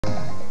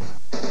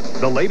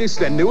The latest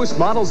and newest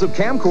models of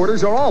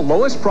camcorders are all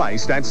lowest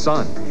priced at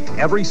Sun.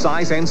 Every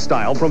size and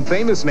style from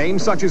famous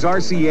names such as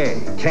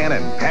RCA,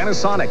 Canon,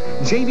 Panasonic,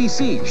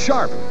 JVC,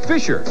 Sharp,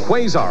 Fisher,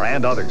 Quasar,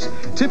 and others.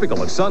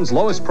 Typical of Sun's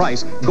lowest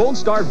price,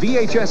 Goldstar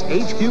VHS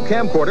HQ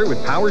camcorder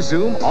with power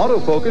zoom,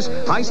 autofocus,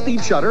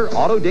 high-speed shutter,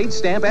 auto date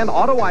stamp, and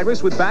auto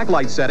iris with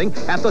backlight setting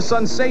at the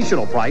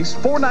sensational price,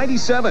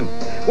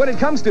 $497. When it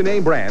comes to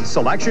name brands,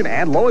 selection,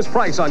 and lowest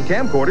price on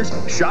camcorders,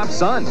 shop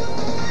Sun.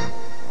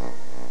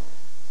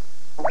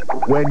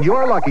 When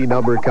your lucky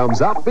number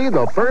comes up, be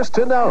the first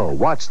to know.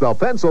 Watch the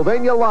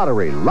Pennsylvania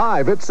Lottery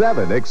live at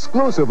 7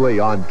 exclusively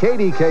on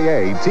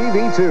KDKA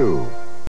TV2.